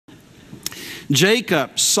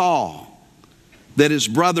Jacob saw that his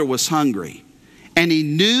brother was hungry, and he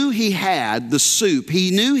knew he had the soup.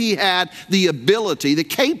 He knew he had the ability, the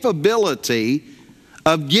capability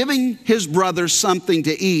of giving his brother something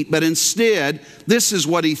to eat. But instead, this is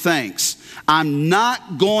what he thinks: I'm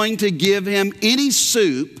not going to give him any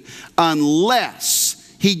soup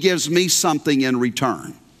unless he gives me something in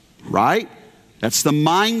return. Right? That's the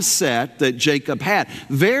mindset that Jacob had.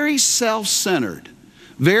 Very self-centered.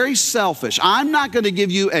 Very selfish. I'm not going to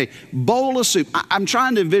give you a bowl of soup. I'm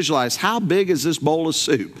trying to visualize, how big is this bowl of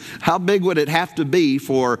soup? How big would it have to be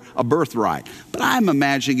for a birthright? But I'm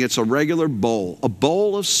imagining it's a regular bowl, a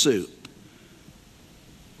bowl of soup.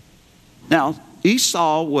 Now,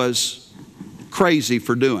 Esau was crazy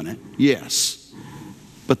for doing it, yes.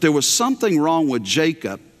 But there was something wrong with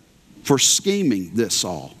Jacob for scheming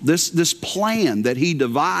this plan that he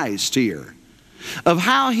devised here of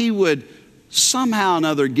how he would somehow or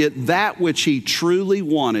another get that which he truly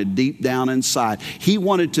wanted deep down inside. He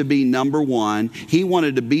wanted to be number one. He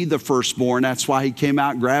wanted to be the firstborn. That's why he came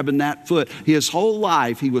out grabbing that foot. His whole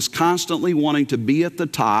life, he was constantly wanting to be at the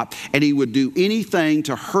top, and he would do anything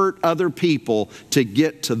to hurt other people to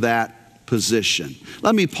get to that position.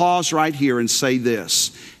 Let me pause right here and say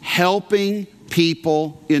this: helping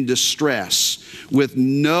people in distress with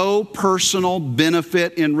no personal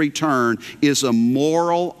benefit in return is a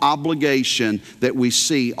moral obligation that we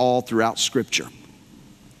see all throughout Scripture.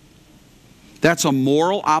 That's a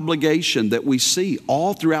moral obligation that we see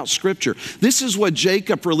all throughout Scripture. This is what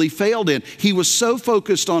Jacob really failed in. He was so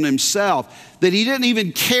focused on himself that he didn't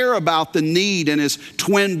even care about the need in his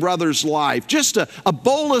twin brother's life. Just a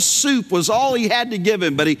bowl of soup was all he had to give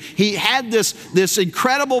him. But he had this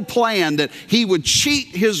incredible plan that he would cheat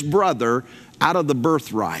his brother out of the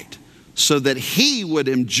birthright so that he would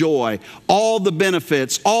enjoy all the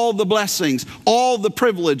benefits, all the blessings, all the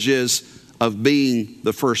privileges of being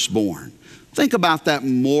the firstborn. Think about that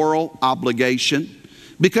moral obligation,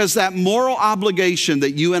 because that moral obligation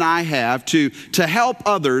that you and I have to help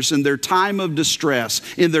others in their time of distress,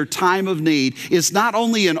 in their time of need, is not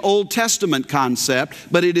only an Old Testament concept,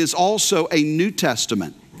 but it is also a New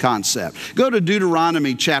Testament concept. Go to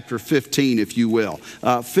Deuteronomy chapter 15, if you will.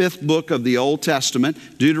 Fifth book of the Old Testament,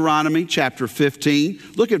 Deuteronomy chapter 15.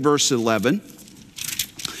 Look at verse 11.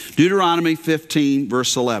 Deuteronomy 15,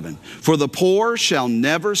 verse 11. For the poor shall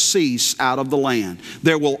never cease out of the land.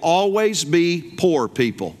 There will always be poor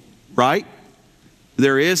people, right?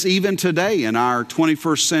 There is even today in our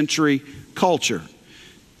 21st century culture.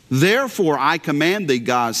 Therefore I command thee,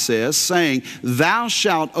 God says, saying, thou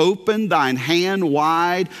shalt open thine hand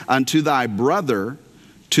wide unto thy brother,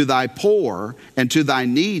 to thy poor, and to thy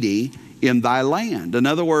needy in thy land. In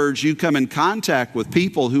other words, you come in contact with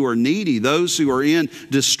people who are needy, those who are in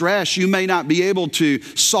distress. You may not be able to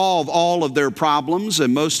solve all of their problems,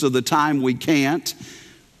 and most of the time we can't.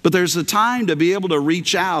 But there's a time to be able to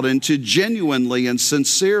reach out and to genuinely and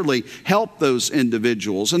sincerely help those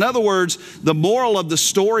individuals. In other words, the moral of the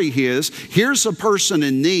story is, here's a person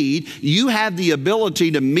in need. You have the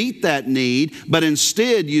ability to meet that need, but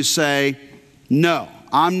instead you say, no,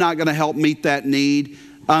 I'm not going to help meet that need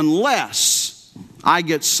unless I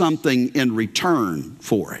get something in return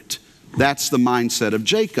for it. That's the mindset of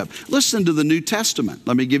Jacob. Listen to the New Testament.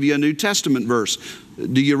 Let me give you a New Testament verse.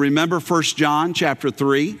 Do you remember 1 John chapter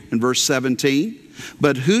 3 and verse 17?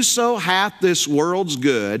 But whoso hath this world's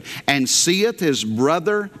good, and seeth his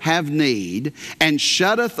brother have need, and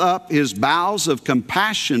shutteth up his bowels of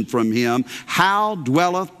compassion from him, how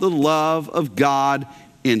dwelleth the love of God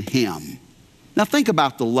in him? Now think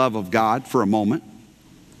about the love of God for a moment.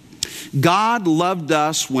 God loved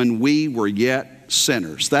us when we were yet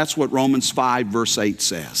sinners. That's what Romans 5 verse 8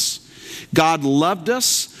 says. God loved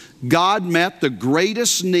us. God met the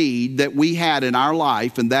greatest need that we had in our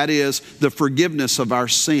life, and that is the forgiveness of our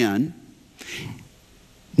sin,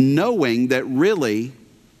 knowing that really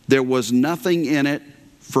there was nothing in it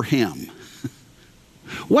for Him.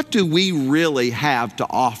 What do we really have to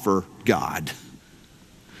offer God?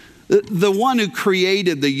 The one who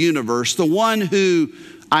created the universe, the one who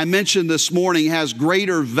I mentioned this morning has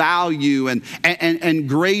greater value and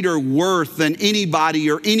greater worth than anybody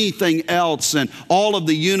or anything else in all of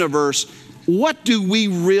the universe. What do we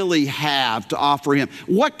really have to offer Him?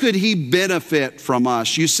 What could He benefit from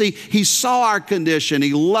us? You see, He saw our condition,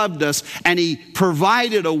 He loved us, and He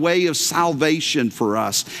provided a way of salvation for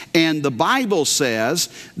us. And the Bible says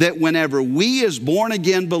that whenever we as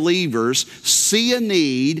born-again believers see a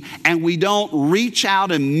need and we don't reach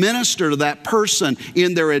out and minister to that person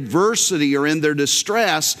in their adversity or in their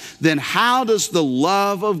distress, then how does the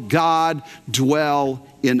love of God dwell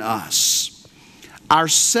in us? Our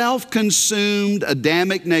self-consumed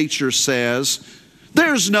Adamic nature says,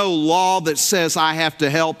 there's no law that says I have to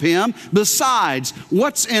help him. Besides,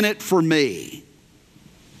 what's in it for me?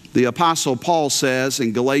 The Apostle Paul says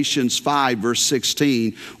in Galatians 5, verse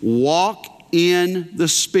 16, walk in the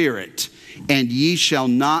Spirit, and ye shall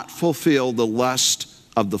not fulfill the lust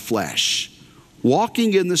of the flesh.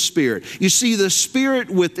 Walking in the Spirit. You see, the Spirit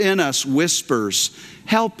within us whispers,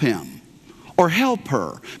 help him or help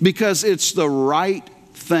her, because it's the right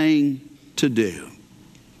thing to do.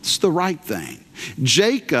 It's the right thing.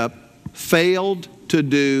 Jacob failed to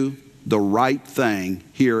do the right thing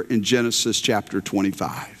here in Genesis chapter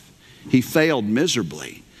 25. He failed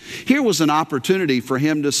miserably. Here was an opportunity for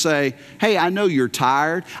him to say, hey, I know you're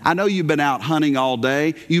tired. I know you've been out hunting all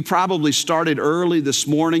day. You probably started early this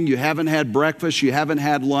morning. You haven't had breakfast. You haven't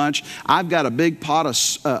had lunch. I've got a big pot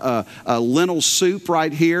of lentil soup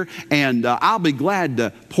right here, and I'll be glad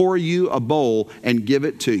to pour you a bowl and give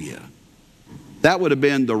it to you. That would have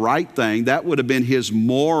been the right thing. That would have been his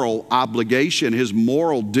moral obligation, his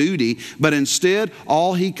moral duty. But instead,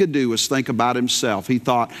 all he could do was think about himself. He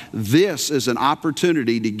thought, this is an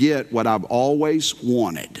opportunity to get what I've always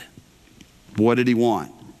wanted. What did he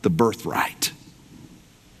want? The birthright.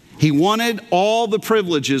 He wanted all the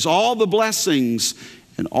privileges, all the blessings,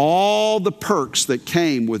 and all the perks that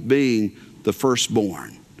came with being the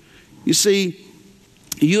firstborn. You see,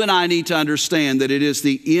 you and I need to understand that it is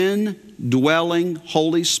the indwelling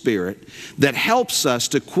Holy Spirit that helps us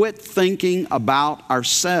to quit thinking about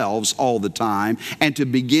ourselves all the time and to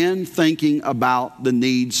begin thinking about the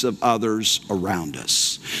needs of others around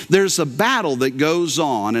us. There's a battle that goes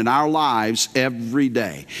on in our lives every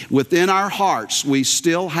day. Within our hearts, we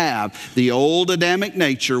still have the old Adamic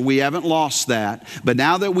nature. We haven't lost that. But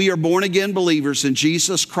now that we are born again believers in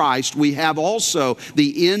Jesus Christ, we have also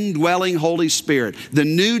the indwelling Holy Spirit. The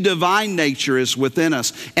new divine nature is within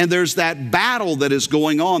us. And there's that battle that is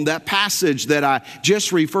going on. That passage that I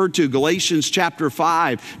just referred to, Galatians chapter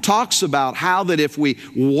 5, talks about how that if we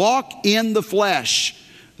walk in the flesh,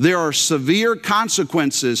 there are severe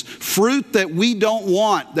consequences, fruit that we don't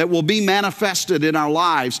want that will be manifested in our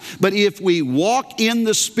lives. But if we walk in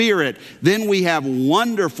the Spirit, then we have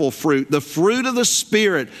wonderful fruit. The fruit of the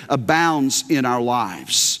Spirit abounds in our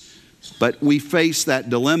lives. But we face that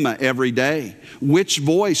dilemma every day. Which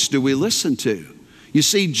voice do we listen to? You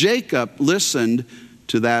see, Jacob listened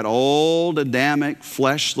to that old Adamic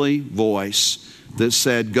fleshly voice that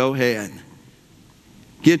said, go ahead,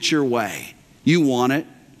 get your way. You want it.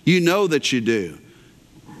 You know that you do.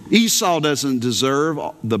 Esau doesn't deserve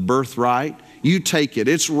the birthright. You take it.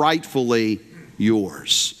 It's rightfully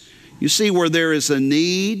yours. You see, where there is a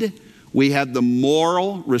need, we have the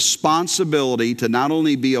moral responsibility to not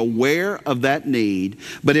only be aware of that need,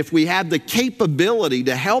 but if we have the capability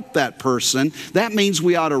to help that person, that means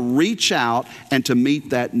we ought to reach out and to meet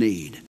that need.